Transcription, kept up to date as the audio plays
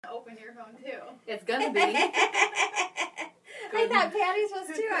Open your phone too. It's gonna be. I thought Patty's was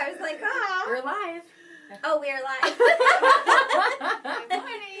too. I was like, oh. We're live. Oh, we're live. Good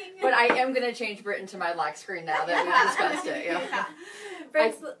morning. But I am gonna change Britain to my lock screen now that we've discussed it. Yeah.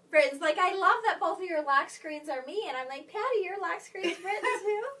 Britain's like, I love that both of your lock screens are me. And I'm like, Patty, your lock screen's Britain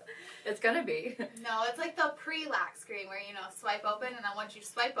too? It's gonna be. No, it's like the pre-lock screen where, swipe open, and then once you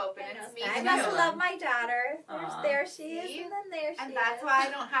swipe open, it's me. I must love my daughter. There she is, See? and then there she is. And that's why I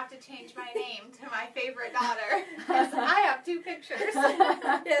don't have to change my name to my favorite daughter. Because I have two pictures.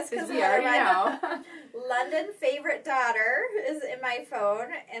 Yes, because we already know. London favorite daughter is in my phone,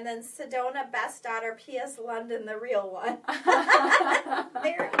 and then Sedona best daughter, P.S. London the real one.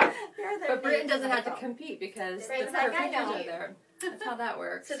 they're But Britain doesn't have to compete because Britain's the like, I pictures know. are there. That's how that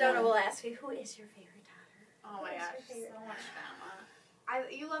works. Sedona will ask you, who is your favorite daughter? Oh my gosh, so much drama.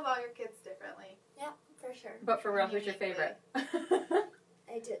 You love all your kids differently. Yeah, for sure. But for real, who's your favorite? I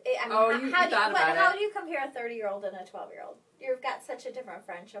mean, you thought about it. How do you compare a 30-year-old and a 12-year-old? You've got such a different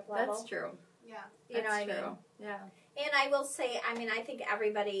friendship level. That's true. Yeah. You know what I mean? Yeah. And I will say, I think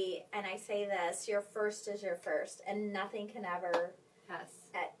everybody, and I say this, your first is your first, and nothing can ever,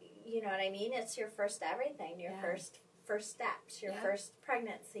 you know what I mean? It's your first everything, your first steps, your first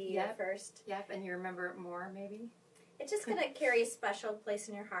pregnancy, your first... Yep, and you remember it more, maybe? It's just going to carry a special place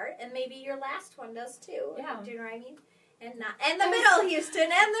in your heart, and maybe your last one does too. Yeah. Do you know what I mean? And the middle, Houston,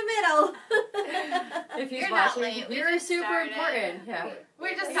 and the middle. If he's You're watching, not late. We you're just super started. important. Yeah.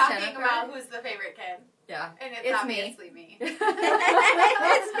 We're just It's talking 10 about o'clock. who's the favorite kid. Yeah. And it's me. obviously me. It's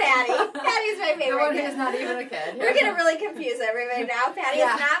Patty. Patty's my favorite The one kid. who's not even a kid. We're going to really confuse everybody now. Patty is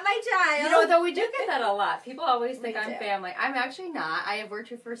not my child. You know, though, we do get that a lot. People always think I'm do. family. I'm actually not. I have worked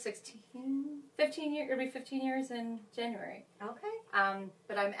here for 15 years. It'll be 15 years in January. Okay.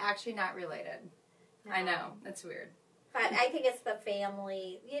 But I'm actually not related. No. I know. It's weird. But I think it's the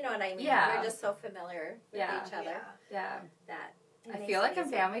family. You know what I mean? Yeah. We're just so familiar with each other. Yeah. That I feel like I'm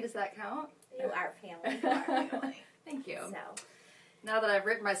family. Does that count? You are family. You are family. Thank you. So. Now that I've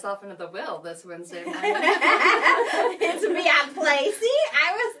written myself into the will this Wednesday morning. It's me. I'm play. See,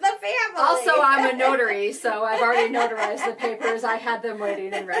 I was the family. Also, I'm a notary, so I've already notarized the papers. I had them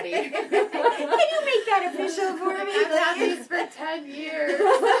waiting and ready. Can you make that official for me? I've done these for 10 years.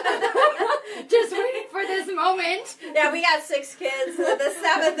 Just waiting for this moment. Yeah, we got 6 kids. So the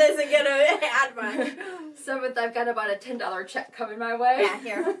 7th isn't going to add much. 7th, I've got about a $10 check coming my way. Yeah,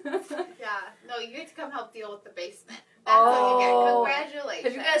 here. Yeah. No, you get to come help deal with the basement. That's what you get. Congratulations.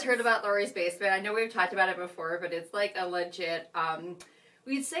 Have you guys heard about Lori's basement? I know we've talked about it before, but it's like a legit,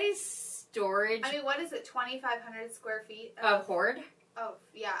 we'd say storage. I mean, what is it, 2,500 square feet? Of hoard? Oh,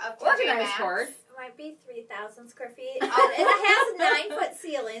 yeah. Of Organized hoard. It might be 3,000 square feet. It has 9-foot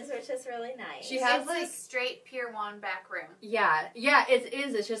ceilings, which is really nice. She has it's like a straight Pier 1 back room. Yeah, it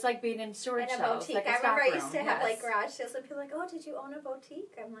is. It's just like being in storage and a cells. boutique. Like a I remember I stock used to room. have like garage sales, and people are like, "Oh, did you own a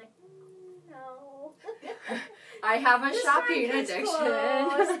boutique?" I'm like, no. I have a Just shopping my kids' addiction.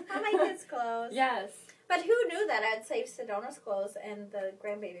 clothes. My kids' clothes. Yes. But who knew that I'd save Sedona's clothes and the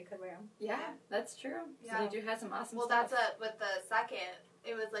grandbaby could wear them? Yeah, that's true. Yeah. So you do have some awesome Well, stuff. with the second,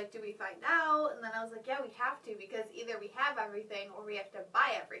 it was like, do we find out? And then I was like, yeah, we have to, because either we have everything or we have to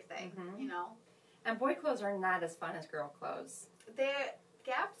buy everything, And boy clothes are not as fun as girl clothes. They're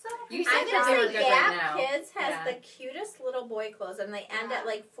Gap stuff? You I'm said going they were to good say right Gap now. Kids has Yeah. the cutest little boy clothes, and they end at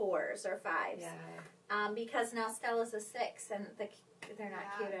like 4s or 5s. Yeah. Because now Stella's a 6, and they're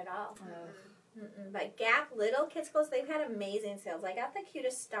not cute at all. Oh. But Gap little kids clothes, they've had amazing sales. I got the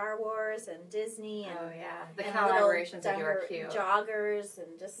cutest Star Wars and Disney and The and collaborations little of you are cute. joggers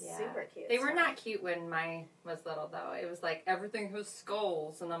and just super cute. They were stuff. not cute when mine was little though. It was like everything was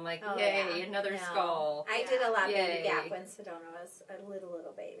skulls, and I'm like, Oh, yay, yeah. another No. skull. I did a lot of baby Yay. Gap when Sedona was a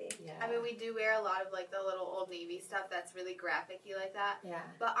little baby. Yeah. I mean, we do wear a lot of like the little Old Navy stuff that's really graphic-y like that. Yeah.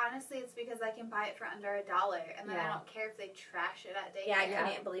 But honestly, it's because I can buy it for under $1, and then I don't care if they trash it at daycare. Yeah, I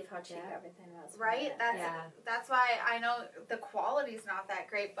couldn't believe how cheap everything was. Right? That's why I know the quality's not that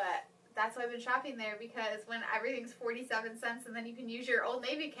great, but that's why I've been shopping there, because when everything's 47 cents and then you can use your Old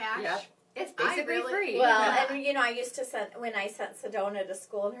Navy cash. It's basically free. Well, and I used to when I sent Sedona to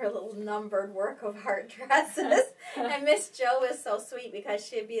school in her little numbered work of art dresses, and Miss Jo was so sweet because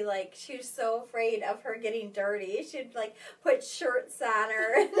she'd be like, she was so afraid of her getting dirty. She'd like put shirts on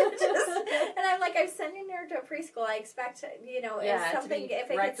her, and I'm like, I'm sending her to a preschool. I expect, if something, if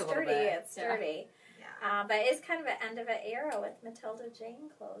it gets dirty, it's dirty. Yeah. But it's kind of an end of an era with Matilda Jane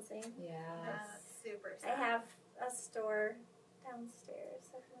closing. Yeah. Super sad. I have a store downstairs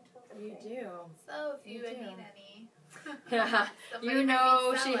of Matilda You Jane. do. So if you would need any Yeah. Somebody You might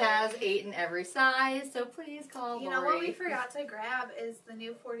know be she selling. has 8 in every size, so please call You Lori. know what we forgot to grab is the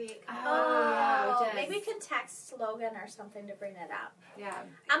new 48 cup. Oh, yeah, we did. maybe we can text Logan or something to bring it up. Yeah.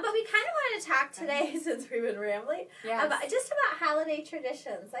 But we kind of wanted to talk today, since we've been rambling, Yes. just about holiday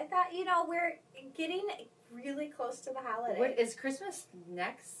traditions. I thought, we're getting really close to the holiday. What is Christmas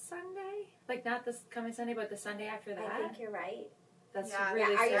next Sunday? Like not this coming Sunday, but the Sunday after that? I think you're right. That's Yeah.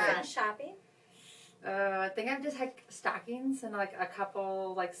 really Are you sad. finished shopping? I think I've just had stockings and like a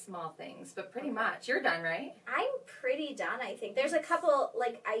couple like small things, but pretty much you're done, right? I'm pretty done, I think. There's a couple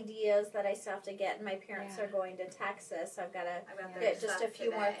like ideas that I still have to get, and my parents Yeah. are going to Texas, so I've got to I got get their just a stuff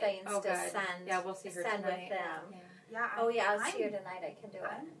few more today. things Oh, to good. send. Yeah, we'll see her send tonight. with them. Yeah. Yeah. Oh yeah, I'll I'm see her tonight. I can do it.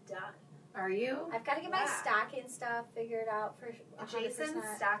 I'm done. Are you? I've got to get my Yeah. stocking stuff figured out for 100%. Jason's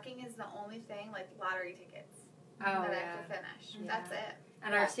stocking is the only thing, like lottery tickets, Oh, that I yeah. have to finish. Yeah. That's it.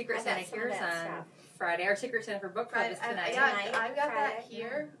 And Yeah, our Secret I got Santa some of here's that on stuff. Friday. Our Secret Santa for book club is tonight. Tonight, I've got that Friday.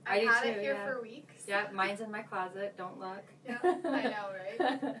 here. I do had too, it here yeah. for weeks. Yeah, mine's in my closet. Don't look. Yeah, I know,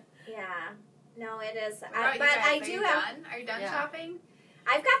 right? Yeah. No, it is. What about you But guys? I Are do you have. done? Are you done Yeah. shopping?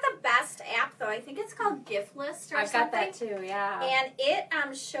 I've got the best app though. I think it's called Gift List or I've got something. that too. Yeah. And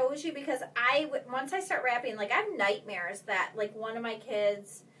it shows you, because once I start wrapping, like I have nightmares that like one of my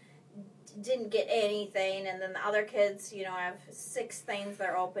kids didn't get anything, and then the other kids, have 6 things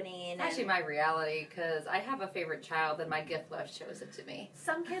they're opening. It's actually my reality because I have a favorite child and my gift list shows it to me.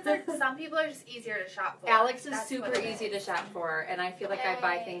 Some people are just easier to shop for. Alex is That's super what it easy to is. shop for, and I feel like I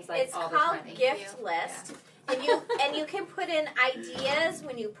buy things like It's all called the time. Gift you. List. And you can put in ideas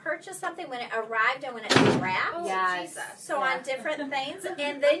when you purchase something, when it arrived, and when it's wrapped. Oh, Yes. Jesus. So Yeah. on different things,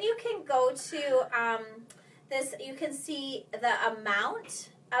 and then you can go to this. You can see the amount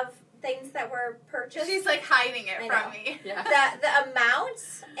of things that were purchased. She's like hiding it I from know. me. Yeah. The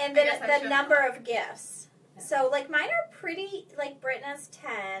amounts, and I then guess I the should. number of gifts. Yeah. So like mine are pretty. Like Britton has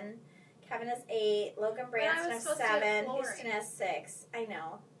 10, Kevin has 8, Logan Branson was has supposed to get 7, Lori. Houston has 6. I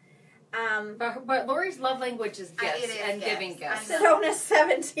know. But Lori's love language is gifts It is and gifts. giving gifts. I know. Sedona's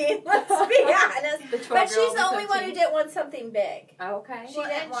 17. Let's be honest. The But she's 12-year-old the is only one who 15. didn't want something big. Oh, okay. She Well,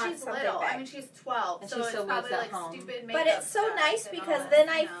 didn't and want she's something little. big. I mean, she's 12, And so she it's still lives probably at like home. stupid makeup But it's so stuff nice and because all then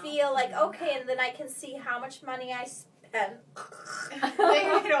that, I you know. feel like, okay, and then I can see how much money I spent. Like,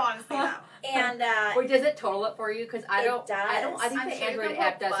 I don't want to see that. And Wait, does it total it for you? Because I It don't. I does. think I'm the sure you Android can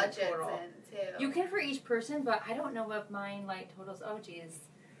app put doesn't budgets total. in, too. You can for each person, but I don't know if mine like totals. Oh, geez.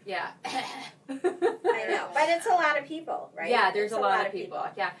 Yeah. I know, but it's a lot of people, right? Yeah, there's It's a lot of people.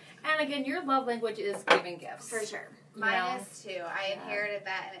 Yeah. And again, your love language is giving gifts. For sure. You Mine know? is too. I inherited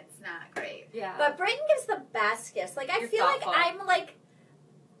that, and it's not great. Yeah. But Britton gives the best gifts. Like I You're feel thoughtful. like I'm like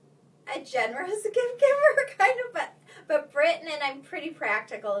a generous gift giver, kind of, but Britton, and I'm pretty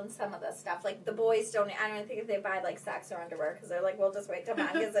practical in some of the stuff. Like the boys don't. I don't think if they buy like socks or underwear because they're like, we'll just wait till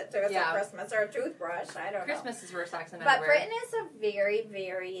mom gives it to us Yeah. at Christmas, or a toothbrush. I don't know. Christmas is where socks and But underwear. Britton is a very,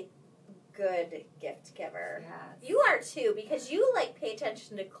 very good gift giver. Yes. You are too, because you like pay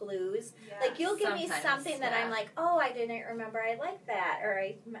attention to clues. Like you'll give me sometimes, something that yeah. I'm like, oh, I didn't remember I like that, or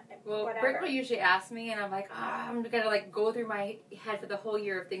Well, whatever. Britt will usually ask me, and I'm like, I'm gonna like go through my head for the whole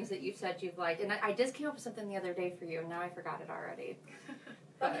year of things that you've said you've liked, and I just came up with something the other day for you, and now I forgot it already.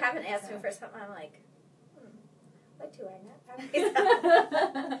 Well, But, Kevin asked so. me for something. I'm like, what do I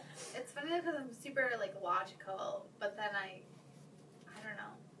know? It's funny because I'm super like logical, but then I don't know.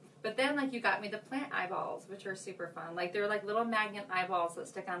 But then, like, you got me the plant eyeballs, which are super fun. Like, they're like little magnet eyeballs that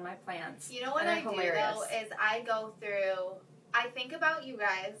stick on my plants. You know what And I they're do hilarious. though is I go through. I think about you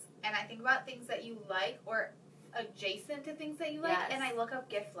guys, and I think about things that you like or adjacent to things that you like, Yes. and I look up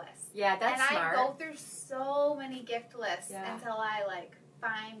gift lists. Yeah, that's and smart. I go through so many gift lists Yeah. until I like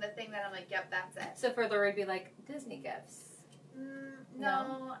find the thing that I'm like, yep, that's it. So for Lori, it'd be like Disney gifts.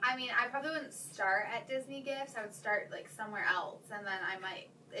 No, I mean, I probably wouldn't start at Disney gifts. I would start like somewhere else, and then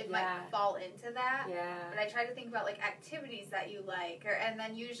it Yeah. might fall into that. Yeah. But I try to think about like activities that you like, and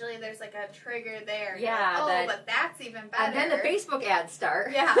then usually there's like a trigger there. You're Yeah, like, that- but that's even better. And then the Facebook ads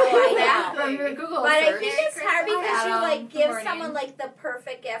start. Yeah. Oh, yeah. From your Google But I search. think it's hard because you Adam, like good give morning. someone like the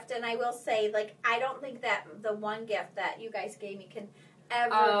perfect gift, and I will say, like, I don't think that the one gift that you guys gave me can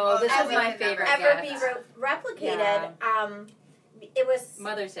ever, Oh, this ever is my be- favorite ever gift. be replicated. It was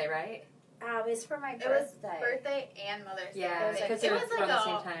Mother's Day, right? it was for my It was birthday. birthday and Mother's Day. Yeah, It was like- because it it was was like around the a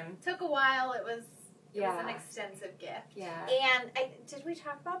same time. took a while. It was an Yeah. extensive gift. Yeah. And did we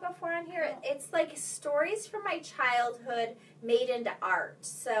talk about before on here? No. It's like stories from my childhood made into art.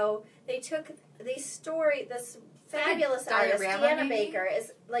 So they took this fabulous artist, diorama, Deanna maybe? Baker,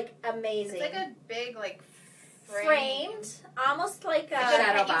 is like amazing. It's like a big like framed, almost like a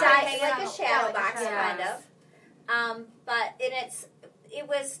shadow box. like a Yeah, shadow like a box, shadow kind box. of. But it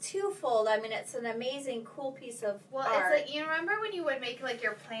was twofold. I mean, it's an amazing, cool piece of art. It's like, you remember when you would make like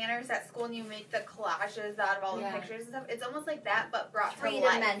your planners at school and you make the collages out of all the pictures and stuff? It's almost like that, but brought to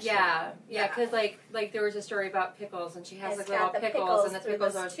life. Yeah, because like there was a story about pickles, and she has like little pickles, and the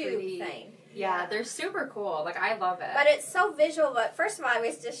pickles are 3D. Yeah, they're super cool. Like, I love it. But it's so visual. But first of all, I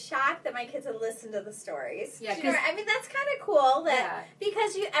was just shocked that my kids had listened to the stories. Yeah, I mean, that's kind of cool that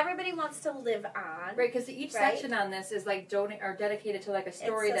because everybody wants to live on. Right, because each section on this is like dedicated to like a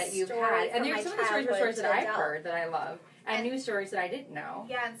story that you've had. And there's some of the stories that I've heard that I love. And new stories that I didn't know.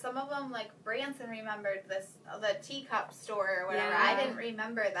 Yeah, and some of them, like Branson remembered the teacup store or whatever. I didn't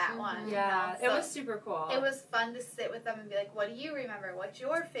remember that one. Yeah, so it was super cool. It was fun to sit with them and be like, what do you remember? What's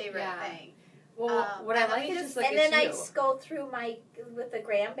your favorite thing? Well, what I like is just like, and then I just go through with the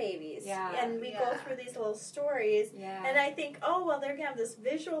grandbabies, and we go through these little stories, and I think, oh well, they're gonna have this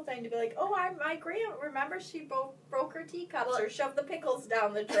visual thing to be like, oh, my grand, remember she broke her teacups or shoved the pickles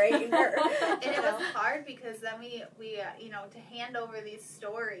down the drain, and it was hard because then we to hand over these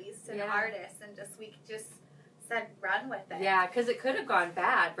stories to the artists and we just said run with it. Yeah, because it could have gone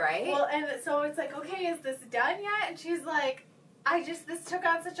bad, right? Well, and so it's like, okay, is this done yet? And she's like, this took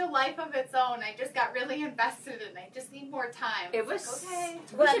on such a life of its own. I just got really invested in it. I just need more time. It was like, okay.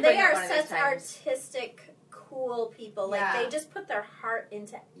 Well, they are such artistic, cool people. Like, they just put their heart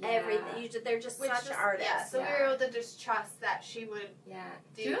into everything. They're just such artists. Yeah, so we were able to just trust that she would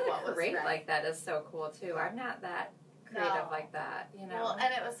do what was create right. like that is so cool, too. I'm not that creative like that, you know. Well,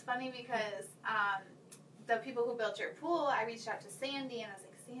 and it was funny because the people who built your pool, I reached out to Sandy, and I was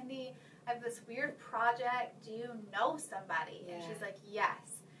like, Sandy, I have this weird project. Do you know somebody? And she's like,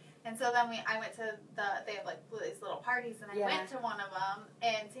 yes. And so then I went to they have like these little parties, and I went to one of them,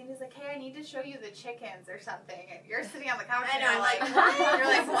 and Sandy's like, hey, I need to show you the chickens or something. And you're sitting on the couch, and you're like, what? You're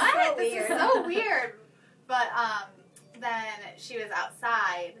like, what? This is so weird. But then she was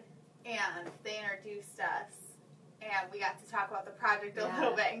outside, and they introduced us. And we got to talk about the project a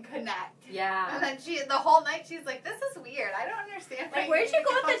little bit and connect. Yeah. And then the whole night, she's like, this is weird. I don't understand. Like, where'd you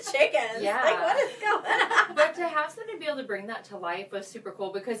go with the chickens? Yeah. Like, what is going on? But to have somebody be able to bring that to life was super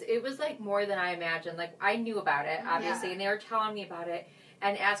cool because it was, like, more than I imagined. Like, I knew about it, obviously, and they were telling me about it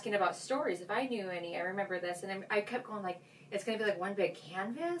and asking about stories. If I knew any, I remember this. And I kept going, like, it's going to be, like, one big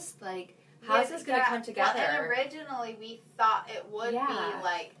canvas? Like, how's this going to come together? Well, and originally we thought it would be,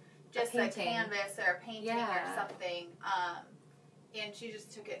 like, just a canvas or a painting or something. And she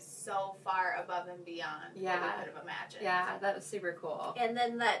just took it so far above and beyond what we could have imagined. Yeah, that was super cool. And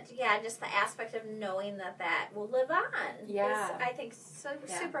then just the aspect of knowing that will live on. Yeah. Is, I think,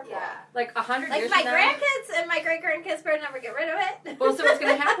 super cool. Yeah. Like 100 years from now. Like my grandkids and my great-grandkids better never get rid of it. Well, so what's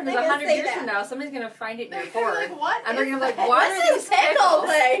going to happen is 100 years from now, somebody's going to find it in your board. Like, what? And they're going to be like, what are these pickle pickles?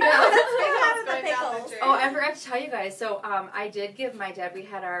 thing? Pickles. Oh, I forgot to tell you guys. So I did give my dad, we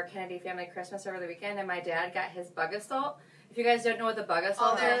had our Kennedy family Christmas over the weekend, and my dad got his bug assault. If you guys don't know what the bug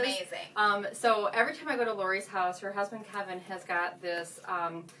assault they're is. amazing. So every time I go to Lori's house, her husband Kevin has got this,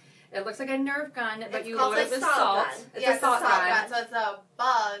 it looks like a Nerf gun, but you load it with salt. It's a salt gun. So it's a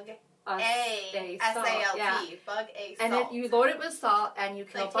bug, S-A-L-T. Yeah. Bug A salt. And then you load it with salt, and you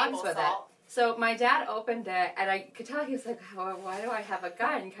kill bugs with it. So my dad opened it, and I could tell he was like, oh, why do I have a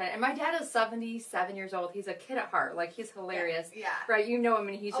gun? And my dad is 77 years old. He's a kid at heart. Like, he's hilarious. Yeah. Right? You know him,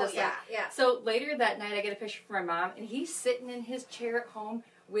 and he's just yeah. So later that night, I get a picture from my mom, and he's sitting in his chair at home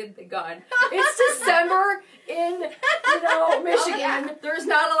with the gun. It's December in, Michigan. Yeah. There's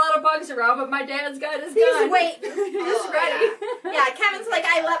not a lot of bugs around, but my dad's got his gun. He's waiting. He's ready. Yeah, Kevin's like,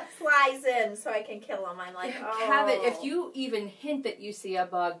 I let flies in so I can kill them. I'm like, oh. Kevin, if you even hint that you see a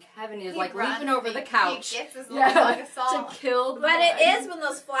bug, Kevin is like leaping over the couch. He gets his little bug assault. To kill the But bug. it is when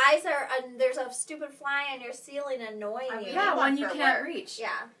those flies are, there's a stupid fly on your ceiling annoying you. Yeah, one you can't reach. Yeah.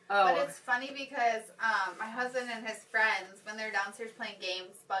 Oh. But it's funny because my husband and his friends, when they're downstairs playing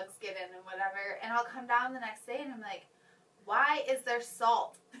games, bugs get in and whatever, and I'll come down the next day and I'm like, why is there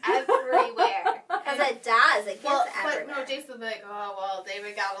salt everywhere? Because it does. It gets everywhere. But no, Jason will be like, oh, well,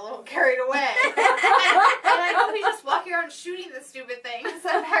 David got a little carried away. and I hope he's just walking around shooting the stupid thing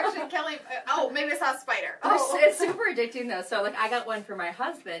instead of actually killing. Oh, maybe I saw a spider. Oh. It's super addicting, though. So, like, I got one for my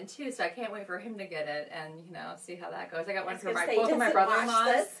husband, too, so I can't wait for him to get it and, see how that goes. I got one for both of my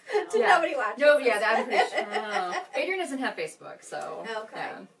brother-in-laws. Nobody watches No, this. yeah, I'm pretty sure. Adrian doesn't have Facebook, so. Okay.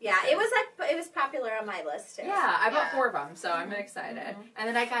 Yeah, it was popular on my list, too. Yeah, I bought 4 of them, so I'm excited. Mm-hmm. And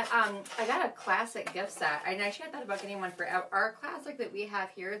then I got a classic gift set. And I actually thought about getting one for our classic that we have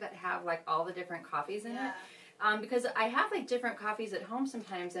here that have like all the different coffees in it. because I have like different coffees at home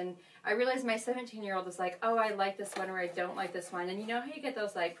sometimes, and I realize my 17-year-old is like, oh, I like this one or I don't like this one. And you know how you get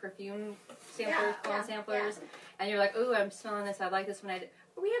those like perfume samplers, cologne samplers, and you're like, oh, I'm smelling this, I like this one.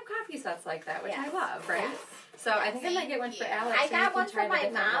 But we have coffee sets like that, which I love, right? Yes. So I think I might get one for Alex. I got one for for my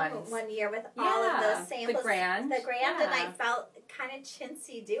mom one year with all of the samples. The grand. And I felt kind of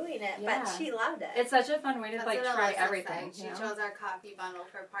chintzy doing it, but she loved it. It's such a fun way to like try everything. She chose our coffee bundle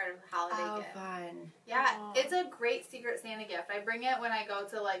for part of the holiday gift. Fun. Yeah, it's a great Secret Santa gift. I bring it when I go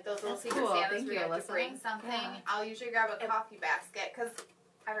to like those little Secret Santas where you have to bring something. Yeah. I'll usually grab a coffee basket because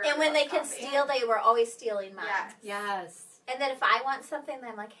and when they can steal, they were always stealing mine. Yes. And then if I want something, then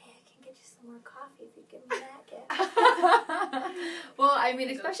I'm like, hey, I can get you some more coffee if you give me that gift. Well, I mean,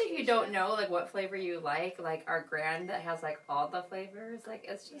 especially if you don't know like what flavor you like our grand that has like all the flavors, like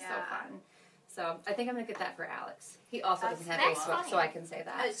it's just so fun. So I think I'm gonna get that for Alex. He also doesn't have Facebook, so I can say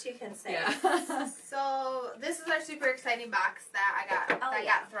that. Oh, you can say. Yeah. So this is our super exciting box that I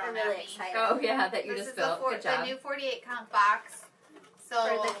got thrown at me. Excited. Oh yeah, that you just built. Good job. The new 48 count box. So,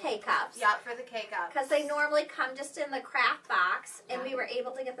 for the K-Cups. Yeah, for the K-Cups. Because they normally come just in the craft box, and we were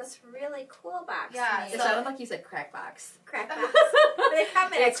able to get this really cool box. Yeah. It sounded like you said crack box. Crack box. They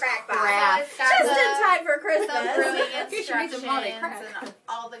come in a crack box. So it's got just in time for Christmas. Some brewing instructions and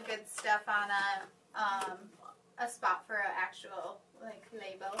all the good stuff on a spot for an actual like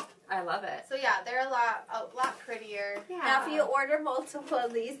label. I love it. So yeah, they're a lot prettier. Yeah. Now if you order multiple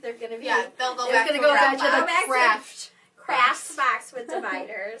of these, they're going to be they'll go back to the craft box with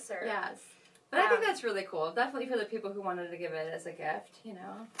dividers. Or, yes. But I think that's really cool. Definitely for the people who wanted to give it as a gift, you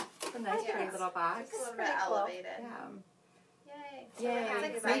know. It's a nice, pretty little box. It's a little bit elevated. Yeah.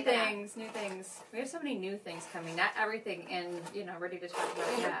 Yay. New things. We have so many new things coming. Not everything ready to talk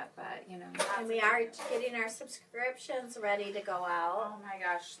about yet, but, you know. And we are getting our subscriptions ready to go out. Oh my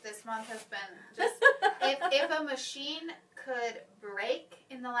gosh, this month has been just, if a machine could break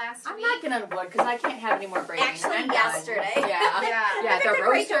in the last week. I'm knocking on wood because I can't have any more breaking. Actually, yesterday. Yeah, the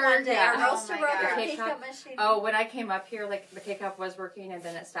roaster. One day. Our roaster broke, our K-Cup machine. Oh, when I came up here, like, the K-Cup was working and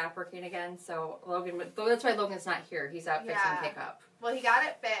then it stopped working again. So that's why Logan's not here. He's out fixing K-Cup. Well, he got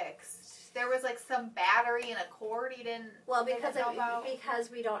it fixed. There was like some battery and a cord he didn't. Well, because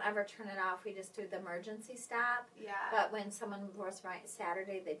we don't ever turn it off, we just do the emergency stop. Yeah. But when someone was right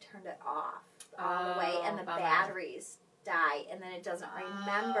Saturday, they turned it off all the way, and the batteries die, and then it doesn't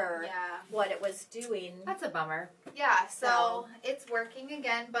remember what it was doing. That's a bummer. Yeah. So it's working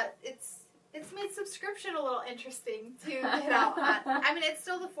again, but it's made subscription a little interesting to get out on. I mean, it's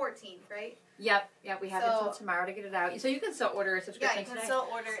still the 14th, right? Yep, we have until tomorrow to get it out. So you can still order a subscription today. Yeah, you can still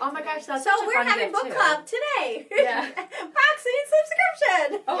order it Oh my gosh, that's so such a we're fun having gift book too. club today. Yeah. Boxing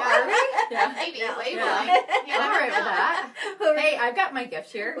subscription. Oh, are we? Yeah. Maybe. I'm all alright with that. Hey, I've got my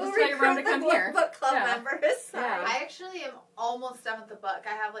gift here. Let's tell everyone to come here. Book club members. Yeah. I actually am almost done with the book.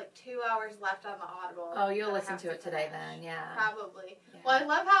 I have like 2 hours left on the Audible. Oh, you'll listen to it today then, yeah. Probably. Yeah. Well, I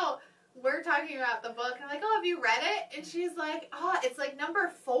love how we're talking about the book, and I'm like, oh, have you read it? And she's like, oh, it's like number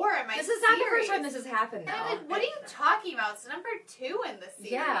 4 in my series. This is not the first time this has happened, though. And I'm like, what are you talking about? It's number 2 in the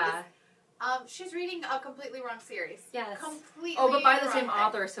series. Yeah. She's reading a completely wrong series. Yes. Completely but by the wrong same thing.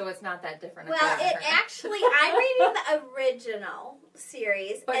 author, so it's not that different. Well, I'm reading the original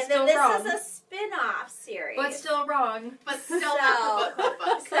series, but and still then this wrong. is a spin-off series. But still wrong. But still not the book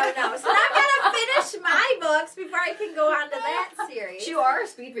club book. So I'm gonna finish my books before I can go on to that series. You are a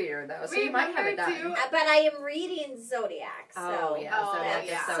speed reader, though, so you might have it done. But I am reading Zodiac. So Zodiac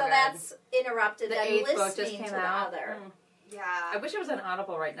is so so good. that's interrupted. The and 8th book listening just came to out. the other. Yeah. I wish it was on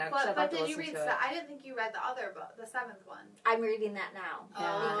Audible right now. But did you read? I didn't think you read the other book, the 7th one. I'm reading that now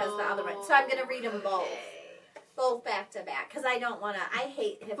because the other one. Oh, So I'm going to read them both back to back because I don't want to. I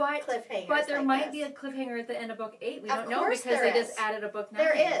hate cliffhangers. But there might this. be a cliffhanger at the end of book 8. We Of don't know course because there they is. just added a book 9.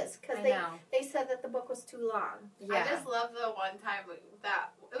 There is because I they said that the book was too long. Yeah. I just love the one time that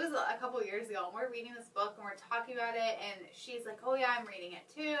it was a couple years ago, and we're reading this book and we're talking about it, and she's like, "Oh yeah, I'm reading it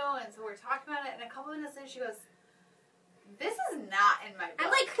too," and so we're talking about it, and a couple minutes later, she goes, "This is not in my book." I'm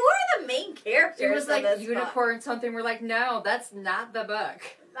like, who are the main characters? It was like this unicorn something. We're like, no, that's not the book.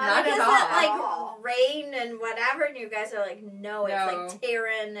 Not at is all. it like rain and whatever? And you guys are like, no, it's like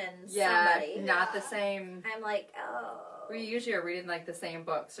Taryn and somebody. Not the same. I'm like, oh. We usually are reading like the same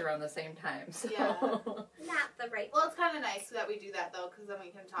books around the same time. So. Yeah. Not the right. Well, it's kind of nice that we do that though, because then we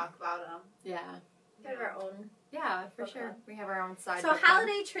can talk about them. Yeah. We have our own. Yeah, for book sure. club. We have our own side. So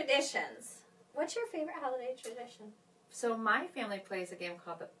holiday traditions. What's your favorite holiday tradition? So my family plays a game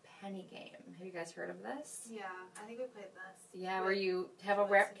called the penny game. Have you guys heard of this? Yeah, I think we played this. Yeah, where you have a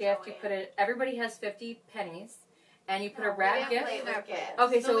wrapped gift. You put it. Everybody has 50 pennies, and you put a wrapped gift.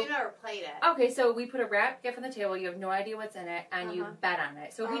 Okay, so we've never played it. Okay, so we put a wrapped gift on the table. You have no idea what's in it, and you bet on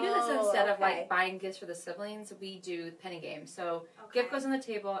it. So we do this instead of like buying gifts for the siblings. We do penny games. So gift goes on the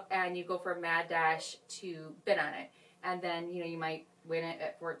table, and you go for a mad dash to bid on it, and then you might win it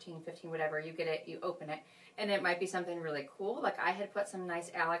at 14, 15, whatever. You get it, you open it, and it might be something really cool. Like I had put some nice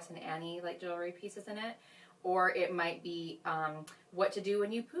Alex and Annie like jewelry pieces in it. Or it might be what to do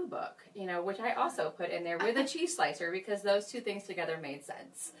when you poo book, which I also put in there with a cheese slicer because those two things together made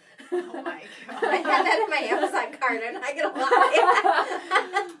sense. Oh my God. I had that in my Amazon cart, and I get a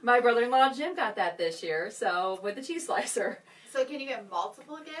lie. My brother-in-law Jim got that this year, so with the cheese slicer. So can you get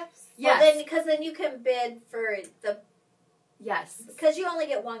multiple gifts? Yes. Well, because then you can bid for the... Yes. Because you only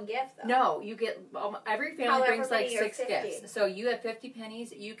get one gift, though. No, you get, every family However brings like many are 6 50. gifts. So you have 50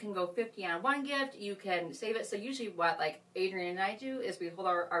 pennies, you can go 50 on one gift, you can save it. So usually what like Adrian and I do is we hold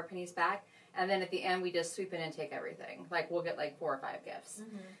our pennies back, and then at the end we just sweep in and take everything. Like we'll get like 4 or 5 gifts.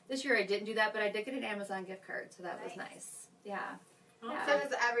 Mm-hmm. This year I didn't do that, but I did get an Amazon gift card, so that was nice. Yeah. Yeah. So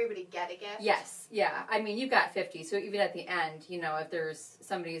does everybody get a gift? Yes, yeah. I mean, you got 50, so even at the end, if there's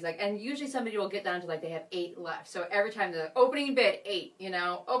somebody's like, and usually somebody will get down to like they have 8 left. So every time the opening bid 8,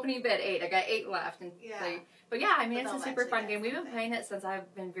 opening bid 8, I got 8 left, and but yeah, I mean, it's a super fun game. We've been playing it since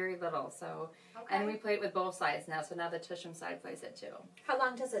I've been very little, so and we play it with both sides now. So now the Tisham side plays it too. How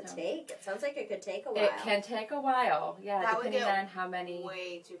long does it take? It sounds like it could take a while. It can take a while, yeah, that depending on how many.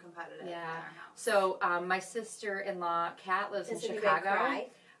 Way too competitive. Yeah. So my sister-in-law Kat lives in Chicago.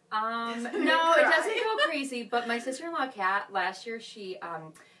 No, it doesn't go crazy, but my sister-in-law Kat, last year she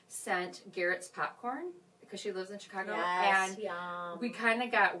sent Garrett's popcorn because she lives in Chicago, and we kind of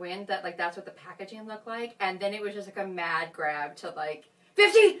got wind that like that's what the packaging looked like, and then it was just like a mad grab to like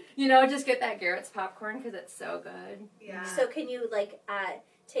 50, just get that Garrett's popcorn because it's so good. Yeah. So can you like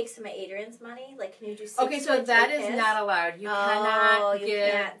take some of Adrian's money? Like, can you do 6? Okay, so that is not allowed. You cannot you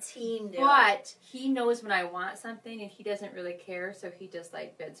give. Can't team do but he knows when I want something, and he doesn't really care, so he just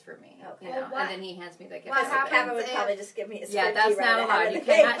like bids for me. Okay. And then he hands me the gift. What Kevin would probably just give me his 50 that's right not allowed. You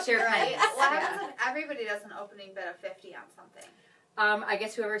cannot share pennies. What happens if everybody does an opening bid of 50 on something? I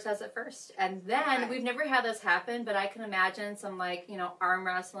guess whoever says it first. And then we've never had this happen, but I can imagine some like, arm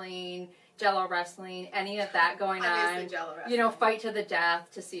wrestling, jello wrestling, any of that going on. Fight to the death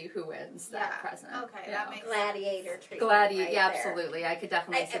to see who wins that present. Okay, that makes gladiator treatment. Gladiator, right yeah, there. absolutely. I could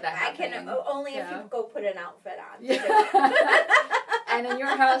definitely see that happening. I can only if you go put an outfit on. Yeah. And in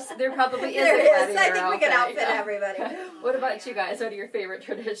your house, there probably is there a gladiator I think outfit. We can outfit everybody. What about you guys? What are your favorite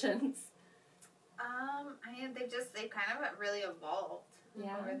traditions? I mean, they've kind of really evolved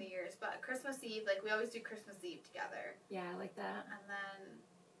over the years. But Christmas Eve, like we always do Christmas Eve together. Yeah, I like that. And then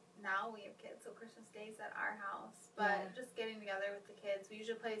now we have kids, so Christmas Day's at our house. But just getting together with the kids, we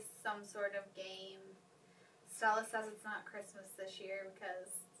usually play some sort of game. Stella says it's not Christmas this year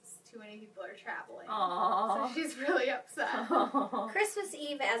because too many people are traveling. Aww. So she's really upset. Christmas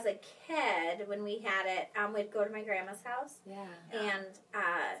Eve as a kid, when we had it, we'd go to my grandma's house. Yeah. And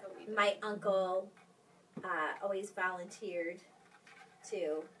my uncle always volunteered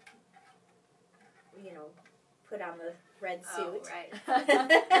to, put on the red suit. Oh, right.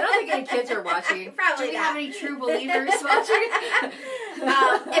 I don't think any kids are watching. Probably Do we not. have any true believers watching?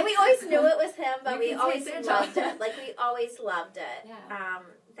 And we always knew it was him, but we always Santa. loved it. Like, we always loved it. Yeah.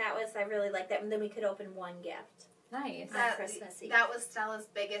 I really liked that. And then we could open one gift. Nice. On Christmas Eve. That was Stella's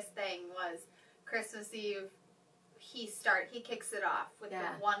biggest thing was Christmas Eve. He kicks it off with the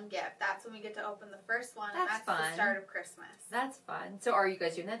one gift. That's when we get to open the first one. That's and that's fun. The start of Christmas. That's fun. So are you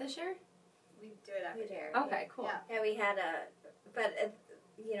guys doing that this year? We do it every year. Okay, cool. Yeah, we had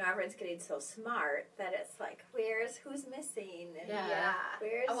everyone's getting so smart that it's like, who's missing? And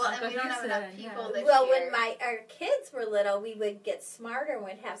where's and we don't have enough people this year. Well, when our kids were little, we would get smarter and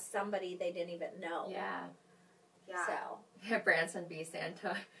would have somebody they didn't even know. Yeah. Yeah. So. Yeah, Branson be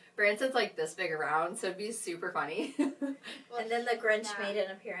Santa. Branson's like this big around, so it'd be super funny. And then the Grinch made an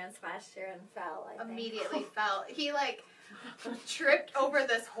appearance last year and fell. Immediately fell. He tripped over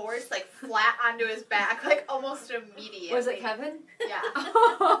this horse flat onto his back, almost immediately. Was it Kevin? Yeah.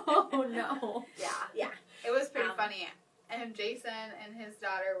 Oh no. Yeah. It was pretty funny. And Jason and his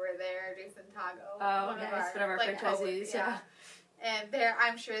daughter were there. Jason Tago. Oh, nice. One of our franchisees. Yeah. And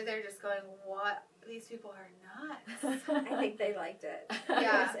I'm sure they're just going, what? These people are nuts. I think they liked it.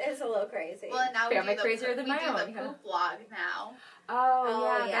 Yeah. It's a little crazy. Well, and now we do the crazier than my own. We do the poop vlog now.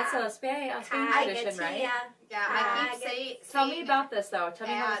 Oh, yeah. That's a Spain tradition, right? Yeah, I keep saying. Tell me about this, though. Tell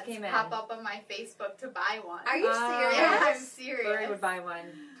me how this came in. Pop up on my Facebook to buy one. Are you serious? Yeah, I'm serious. Lori would buy one.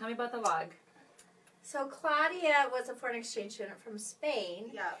 Tell me about the log. So Claudia was a foreign exchange student from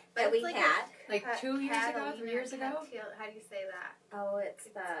Spain Yeah. that we like had. Like 2 years ago, 3 years ago? How do you say that? Oh, it's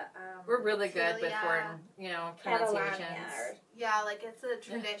the... We're really good with Celia. foreign, pronunciations. Catalonia. Yeah, like it's a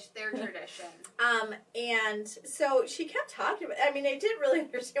tradition. Their tradition. And so she kept talking about. I mean, I didn't really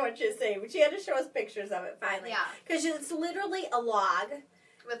understand what she was saying, but she had to show us pictures of it finally. Yeah. Because it's literally a log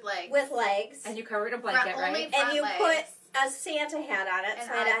With legs. And you cover it in a blanket, right? And you legs. put a Santa hat on it. And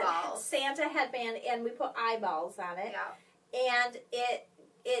so I had a eyeballs. Santa headband, and we put eyeballs on it. Yeah. And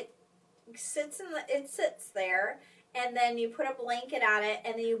it sits there, and then you put a blanket on it,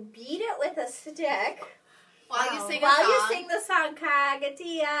 and then you beat it with a stick. While you sing a While song. you sing the song,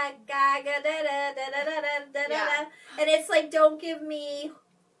 Kagatia, Gaga, da da da da da da da da, and it's like, don't give me,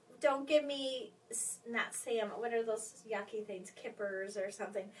 not Sam. What are those yucky things? Kippers or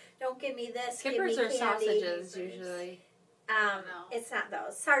something. Don't give me this. Kippers give are me candy. sausages usually. No. It's not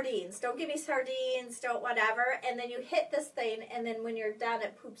those. Sardines. Don't give me sardines. Don't whatever. And then you hit this thing, and then when you're done,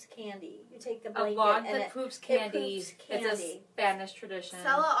 it poops candy. You take the A blanket log and that poops candy. poops candy. It's a Spanish tradition.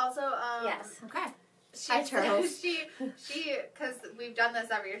 Stella also. Yes. Okay. She, Charles. she, because we've done this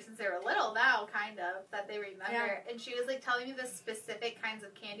every year since they were little now, kind of, that they remember. Yeah. And she was like telling me the specific kinds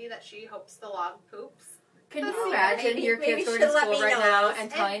of candy that she hopes the log poops. Can you Oh, imagine maybe- your maybe kids going to she'll let school me right know now those. and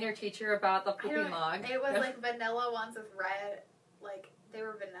telling your teacher about the I pooping don't- log? It was like vanilla ones with red, like they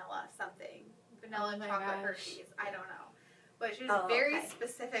were vanilla something. Vanilla Oh my chocolate gosh. Hershey's. I don't know. But she was Oh, very okay.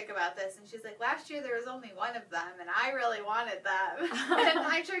 specific about this, and she's like, last year there was only one of them, and I really wanted them. And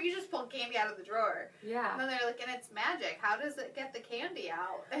I'm sure you just pull candy out of the drawer. Yeah. And then they're like, and it's magic. How does it get the candy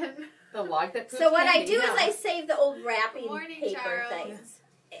out? And The log that poops So what candy, I do is yeah. I save the old wrapping Morning, paper Charles. things,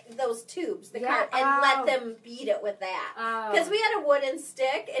 those tubes, the Yeah, and oh. let them beat it with that. Oh. Because we had a wooden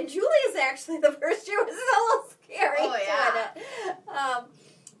stick, and Julia's actually the first year was a little scary Oh, yeah. doing it.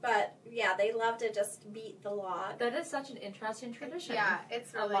 But yeah, they love to just beat the log. That is such an interesting tradition. yeah,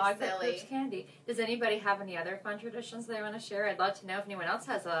 it's A really log that silly. poops candy. Does anybody have any other fun traditions they want to share? I'd love to know if anyone else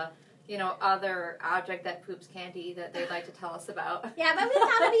has a, other object that poops candy that they'd like to tell us about. Yeah, but we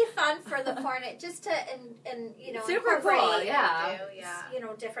thought it'd be fun for the foreign, just to Super cool, incorporate, yeah.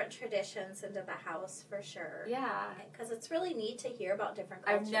 different traditions into the house for sure. Yeah. Because it's really neat to hear about different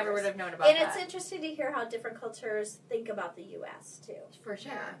I cultures. never would have known about And that. it's interesting to hear how different cultures think about the U.S. too. For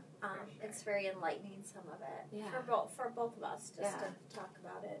sure. Yeah. Um, For sure. It's very enlightening, some of it. Yeah. For both of us, just Yeah. to talk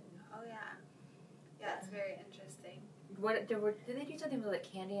about it. Oh, yeah. Yeah, it's very interesting. Did they do something with like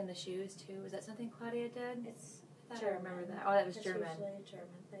candy in the shoes too? Was that something Claudia did? It's I thought German. I remember that. Oh, that was It's German. usually a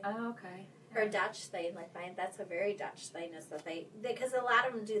German thing. Oh, okay. Or Dutch thing, like mine. That's a very Dutch thing, is that because a lot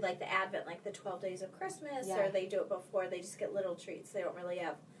of them do like the Advent, like the 12 days of Christmas, Yeah. or they do it before. They just get little treats. They don't really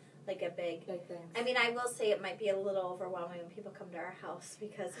have like a big. Big things. I mean, I will say it might be a little overwhelming when people come to our house,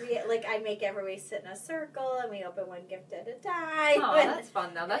 because I make everybody sit in a circle and we open one gift at a time. Oh, that's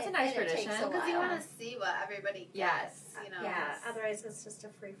fun though. That's a and nice it takes tradition. a Because you while. want to see what everybody gets. Yes. Yeah, otherwise it's just a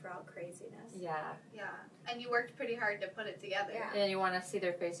free-for-all craziness. Yeah. Yeah. And you worked pretty hard to put it together. Yeah. And you want to see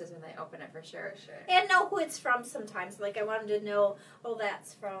their faces when they open it for sure. For sure. And know who it's from sometimes. Like, I wanted to know,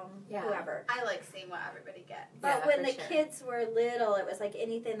 that's from Yeah. whoever. I like seeing what everybody gets. But Yeah, when for the sure. kids were little, it was like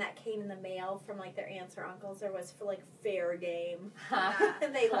anything that came in the mail from like their aunts or uncles, there was for like fair game. Yeah.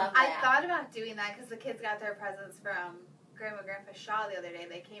 And they loved I that. thought about doing that because the kids got their presents from Grandma and Grandpa Shaw the other day.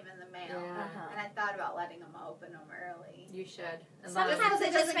 They came in the mail. Yeah. Uh-huh. And I thought about letting them open them early. You should. And let 'em- Sometimes it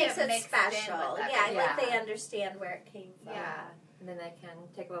It just doesn't makes get it mixed in special. with Yeah, everything. like they Yeah. understand where it came from. Yeah. And then they can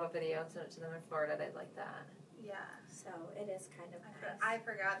take a little video and send it to them in Florida. They'd like that. Yeah. So it is kind of nice. I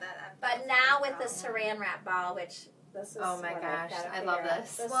forgot that. But now with the saran wrap ball, which this is Oh my what gosh, I've gotta I love figure out.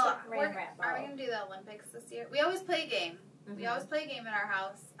 this. The Well, saran wrap ball. are we going to do the Olympics this year? We always play a game. We Mhm. always play a game in our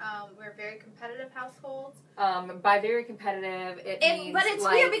house. We're a very competitive household. By very competitive, it means But it's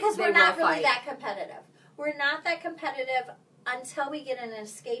like, weird because they we're not will really fight. that competitive. We're not that competitive until we get in an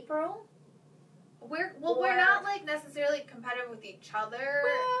escape room. We're Or- not like necessarily competitive with each other,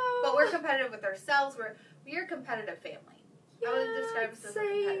 but we're competitive with ourselves. We're a competitive family. I would describe us as a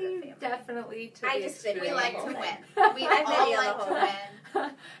competitive family. Definitely to I the just video We extreme. like the to whole win. thing. We I all video the like whole to thing.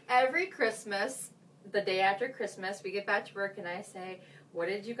 win. Every Christmas, the day after Christmas, we get back to work and I say, "What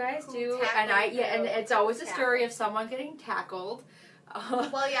did you guys Who do?" tackled And you? and it's always a Tackled. story of someone getting tackled.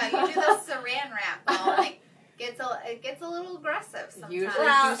 Well, yeah, you do the saran wrap ball, and it gets a little aggressive sometimes. Usually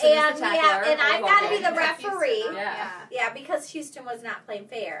Well, Houston is the and tackler, and or I've got to be local. the referee. Yeah. Yeah, because Houston was not playing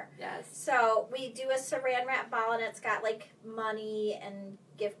fair. Yes. So we do a saran wrap ball, and it's got like money and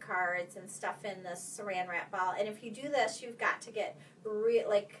gift cards and stuff in this saran wrap ball. And if you do this, you've got to get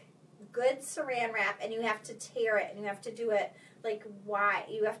good saran wrap, and you have to tear it, and you have to do it like why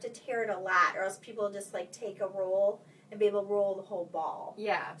you have to tear it a lot, or else people just like take a roll and be able to roll the whole ball.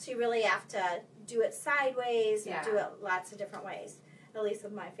 Yeah. So you really have to do it sideways and Yeah. do it lots of different ways. At least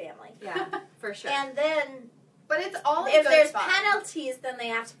with my family. Yeah, for sure. And then But it's all in if good there's fun. penalties, then they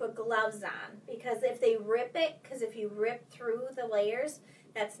have to put gloves on, because if they rip it, because if you rip through the layers,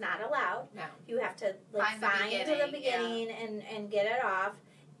 that's not allowed. No. You have to like Find the find the beginning, beginning and get it off,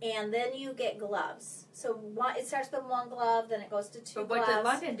 and then you get gloves. So it starts with one glove, then it goes to two But what gloves. did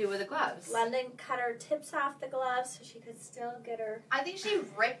London do with the gloves? London cut her tips off the gloves so she could still get her. I think she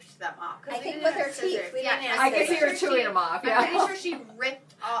ripped them off. 'Cause I we think didn't with have her scissors. teeth. We Yeah, didn't have I guess scissors. you were chewing them off. Yeah. I'm pretty sure she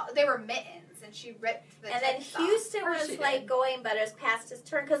ripped all. They were mittens, and she ripped the And then tips off. Houston Of course was she like did. going, but it's past his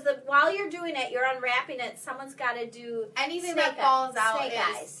turn, because while you're doing it, you're unwrapping it. Someone's got to do Anything snake that falls out snake is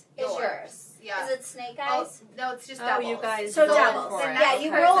eyes. Is yours. Yeah. Is it snake Oh, eyes? no, it's just Oh, doubles. you guys So going doubles. for it. Yeah, Okay.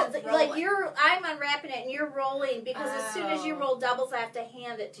 you roll It's rolling. like I'm unwrapping it and you're rolling, because as soon as you Oh. roll doubles, I have to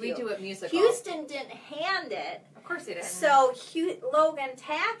hand it to We you. do it musical. Houston didn't hand it, Of course he did. so Logan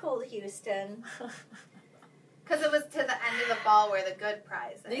tackled Houston. Because it was to the end of the ball where the good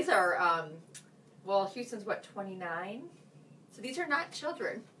prize is. These are, well, Houston's what, 29? So these are not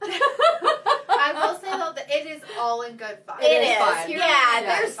children. I will say, though, that it is all in good fun. It is is. fun. Yeah, Yeah,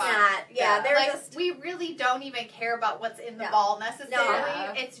 there's it's fun. not. Yeah, there's like, just. we really don't even care about what's in the No. ball necessarily.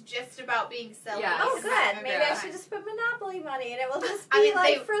 No. It's just about being silly. Yeah. Oh, and having good. a Maybe I time. should just put Monopoly money, and it will just be I mean,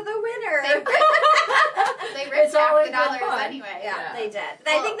 like they- for the winner. They ripped It's all half the in good dollars fun. anyway. Yeah, Yeah. they did. I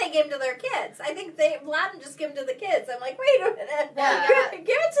Well- think they gave them to their kids. I think Latin just gave them to the kids. I'm like, wait a minute. Yeah. Give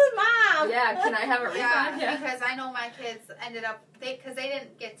it to mom. Yeah, can I have a refund? Yeah, because I know my kids ended up because they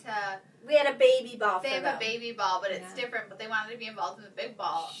didn't get to. We had a baby ball They for have them. a baby ball, but it's Yeah. different. But they wanted to be involved in the big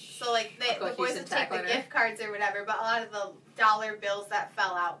ball, so like Uncle the boys Houston would take the tackling her. gift cards or whatever. But a lot of the dollar bills that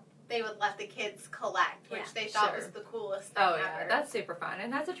fell out, they would let the kids collect, which Yeah, they thought sure. was the coolest thing Oh, yeah, ever. that's super fun.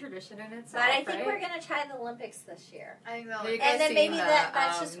 And that's a tradition in itself, But I think right? we're going to try the Olympics this year. I think they'll. There you go. guys And then seen maybe the,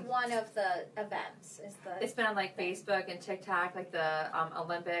 that's just one of the events. Is the It's been on like Facebook and TikTok, like the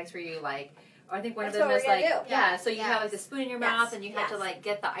Olympics, where you like. I think one That's of them what is we're like gonna do. yeah. So you Yes. have like the spoon in your Yes. mouth, and you have to Yes. like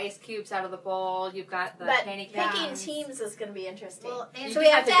get the ice cubes out of the bowl. You've got the But candy picking canes. teams is going to be interesting. Well, and So You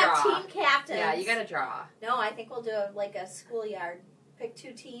we have have to to have draw. team captains. Yeah, you got to draw. No, I think we'll do like a schoolyard. Pick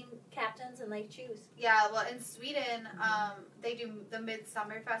 2 team captains and they choose. Yeah, well, in Sweden, they do the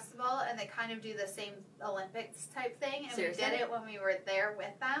Midsummer Festival, and they kind of do the same Olympics type thing. And Seriously? we did it when we were there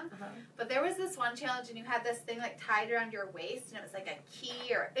with them. Uh-huh. But there was this one challenge, and you had this thing like tied around your waist, and it was like a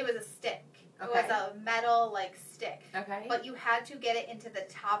key, or it was a stick. It Okay. was a metal like stick, Okay. but you had to get it into the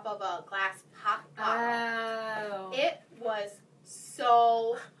top of a glass pop bottle. Oh. It was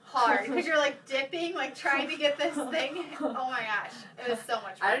so hard because you're like dipping, like trying to get this thing. Oh my gosh, it was so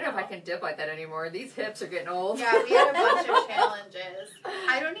much fun. I don't know if I can dip like that anymore. These hips are getting old. Yeah, we had a bunch of challenges.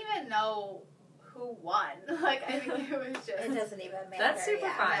 I don't even know who won. Like, I think it was It just. doesn't even matter. That's super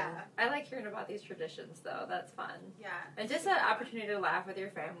yeah. fun. Yeah. I like hearing about these traditions, though. That's fun. Yeah. And just an opportunity to laugh with your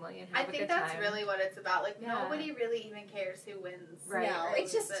family and I have a think good that's time. really what it's about. Like, Yeah. nobody really even cares who wins. Right. No, or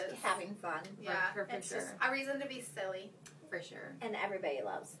it's just loses. having fun. Yeah, For it's sure. just a reason to be silly. For sure. And everybody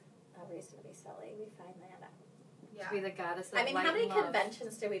loves a reason to be silly. We find that out. Yeah. To be the goddess of I mean, light how many and love.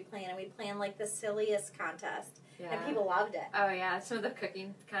 conventions did we plan? And we planned like the silliest contest. Yeah. And people loved it. Oh, yeah. Some of the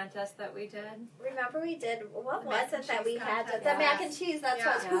cooking contests that we did. Remember we did, what The was mac and it that cheese we had? contest. The Yeah. mac and cheese, that's Yeah.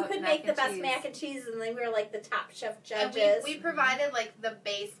 what, who Yeah, could mac make the and best cheese. mac and cheese, and then we were like the top chef And judges. we provided like the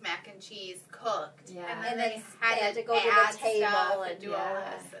base mac and cheese cooked, Yeah. and then And they then had they had to to go to the add table stuff and do all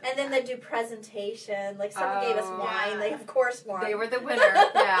yeah. this. And then they do presentation. Like someone gave us Oh. wine. Yeah. They of course won. They were the winner.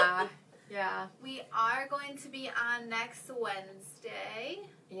 Yeah. Yeah. We are going to be on next Wednesday.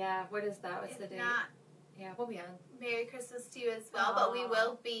 Yeah. What is that? What's the If date? not, Yeah, we'll be on. Merry Christmas to you as well, but we Aw.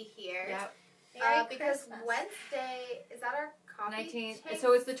 will be here. Yeah. Merry Because Christmas. Wednesday, is that our coffee 19th. taste?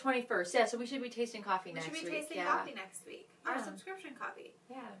 So it's the 21st. Yeah, so we should be tasting coffee we next should be week. tasting yeah. coffee next week. Our Yeah. subscription coffee.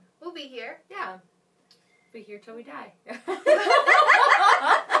 Yeah. We'll be here. Yeah. Be here till we die.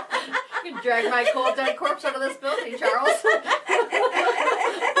 You can drag my cold dead corpse out of this building, Charles. We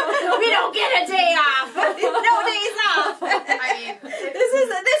don't get a day off. No days off. I mean, this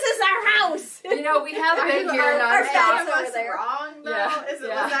is our house. You know, we have been here our Are any spouse of nonstop. over us there. wrong, though? Yeah, Was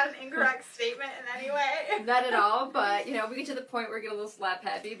yeah. that an incorrect statement in any way? Not at all, but, you know, we get to the point where we get a little slap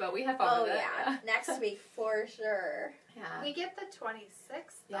happy, but we have fun Oh with it. yeah, next week for sure. Yeah. We get the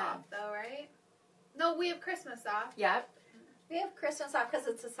 26th Yeah. off, though, right? No, we have Christmas off. Yep. We have Christmas off because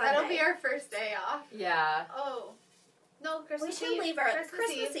it's a Sunday. That'll be our first day off. Yeah. Oh. No, Christmas We should Eve. leave our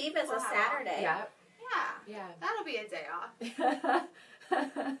Christmas Eve is we'll a have off. Saturday. Yep. Yeah. Yeah. That'll be a day off.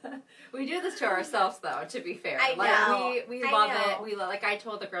 We do this to ourselves, though, to be fair. I Like, know. we I love know. it. We love, like, I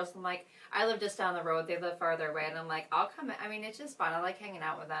told the girls, I'm like, I live just down the road. They live farther away. And I'm like, I'll come. I mean, it's just fun. I like hanging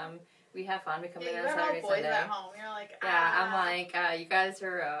out with them. We have fun. We come in you on have all Saturday, boys Sunday. at home. You're like, Yeah, I'm like, you guys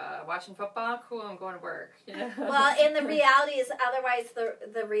are watching football? Cool, I'm going to work. You know? Well, and the reality is, otherwise,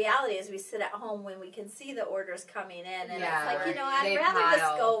 the reality is we sit at home when we can see the orders coming in, and Yeah, it's like, you know, I'd they rather just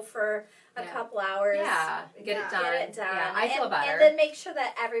pile. go for a couple hours. Yeah, get it done. Get it done. Yeah, I feel better. And then make sure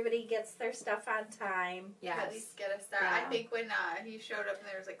that everybody gets their stuff on time. Yes. At least get a start. Yeah. I think when he showed up and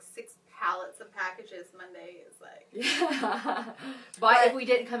there was like 6 pallets of packages Monday, it was like... Yeah. But if we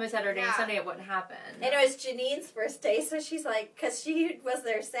didn't come in Saturday and Yeah. Sunday, it wouldn't happen. And it was Janine's first day, so she's like, because she was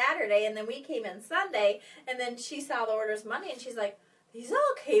there Saturday, and then we came in Sunday, and then she saw the orders Monday, and she's like, these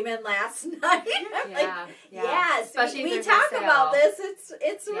all came in last night. I'm like, yes, Especially we if there's talk a sale. about this.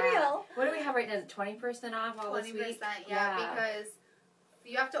 It's Yeah. real. What do we have right now? 20% off all this 20%, week? yeah, because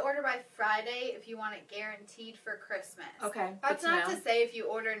you have to order by Friday if you want it guaranteed for Christmas. Okay. That's good not know. to say if you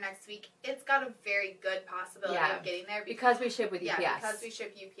order next week, it's got a very good possibility of getting there. Because we ship with UPS. Yeah, because we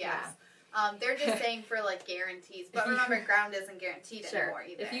ship UPS. Yeah. They're just saying for like guarantees, but remember, ground isn't guaranteed anymore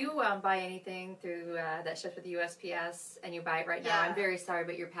either. If you buy anything through that ships with the USPS and you buy it right now, I'm very sorry,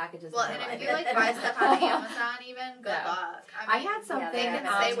 but your package is well, and if you like buy stuff on Amazon, even good luck. I had something. They can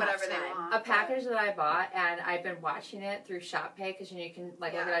say whatever they want. A package that I bought, and I've been watching it through Shop Pay because you can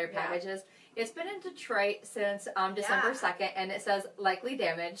look at all your packages. It's been in Detroit since December 2nd, and it says likely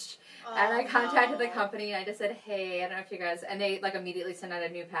damaged. Oh, and I contacted the company, and I just said, hey, I don't know if you guys... And they immediately sent out a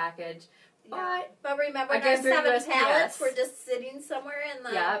new package. But remember, I our guess through 7 USPS. pallets were just sitting somewhere in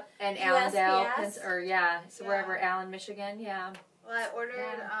the and USPS. Allendale, wherever, Allen, Michigan, Well, I ordered...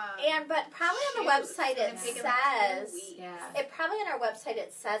 but probably on the website it says... It probably on our website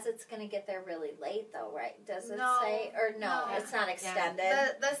it says it's going to get there really late, though, right? Does it say? Or no, it's not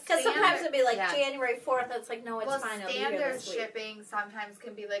extended. Because sometimes it'd be like January 4th, it's like, no, it's fine, it'll be here standard this week. shipping sometimes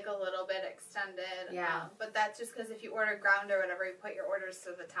can be like a little bit extended. Yeah. But that's just because if you order ground or whatever, you put your orders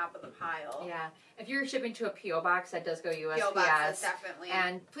to the top of the pile. Yeah. If you're shipping to a P.O. box, that does go USPS. P.O. box is definitely.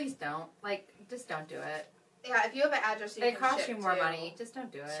 And please don't. Just don't do it. Yeah, if you have an address you it can costs ship you more to. money. Just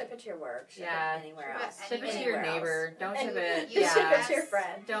don't do it. Ship it to your work. Ship it anywhere Ship else. Ship it to your neighbor. Don't ship it. You ship it to your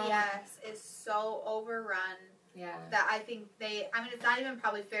friend. Don't. Yes, is so overrun. Yeah. That I think it's not even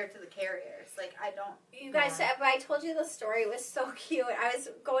probably fair to the carriers. I don't. You guys, I told you the story. It was so cute. I was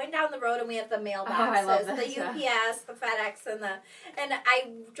going down the road and we have the mailboxes, I love that, the UPS, the FedEx, and I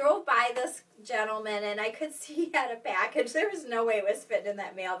drove by this gentleman and I could see he had a package. There was no way it was fitting in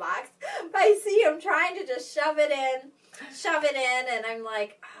that mailbox. But I see him trying to just shove it in, and I'm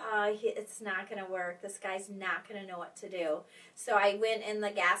like, it's not going to work. This guy's not going to know what to do. So I went in the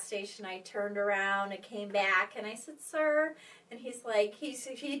gas station, I turned around, and came back, and I said, sir, and he's like,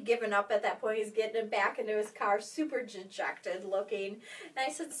 he'd given up at that point. He's getting him back into his car, super dejected looking. And I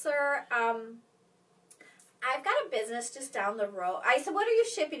said, sir, I've got a business just down the road. I said, what are you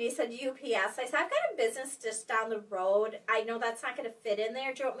shipping? He said, UPS. I said, I've got a business just down the road. I know that's not going to fit in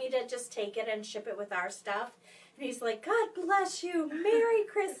there. Do you want me to just take it and ship it with our stuff? And he's like, God bless you. Merry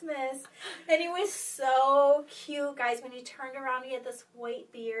Christmas. And he was so cute, guys. When he turned around, he had this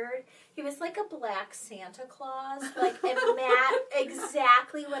white beard. He was like a black Santa Claus.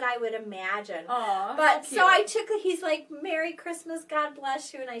 Exactly what I would imagine. Aww, but so I took it. He's like, Merry Christmas, God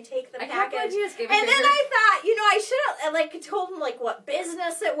bless you. And I take the package. You just gave and then I thought, I should have told him what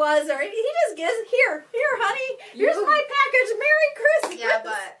business it was. Or he just gives, here, honey. Here's my package. Merry Christmas. Yeah,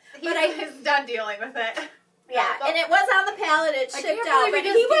 but he's done dealing with it. Yeah, and it was on the pallet. It shipped out, but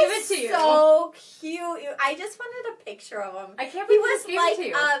he was so cute. I just wanted a picture of him. I can't He believe was like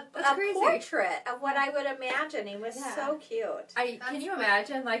a crazy. portrait of what I would imagine. He was so cute. Can you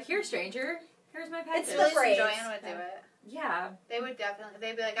imagine? Here, stranger. Here's my package. It's the phrase. Joanne would do it. Yeah. They would definitely.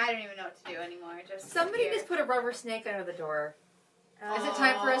 They'd be like, I don't even know what to do anymore. Somebody just put a rubber snake under the door. Is it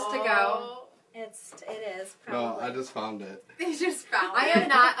time for us to go? It is. No, Probably. I just found it. They just found I it. am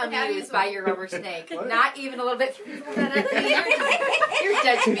not amused by your rubber snake. What? Not even a little bit. You're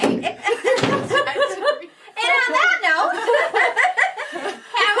dead to me. And on that note,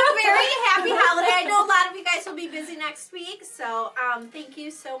 have a very happy holiday. I know a lot of you guys will be busy next week, so thank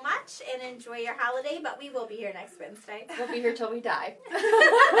you so much and enjoy your holiday. But we will be here next Wednesday. We'll be here till we die. Or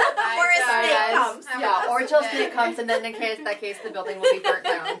a snake comes. Yeah, or till snake comes, and then in that case, the building will be burnt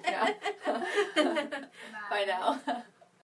down. Yeah. Bye now.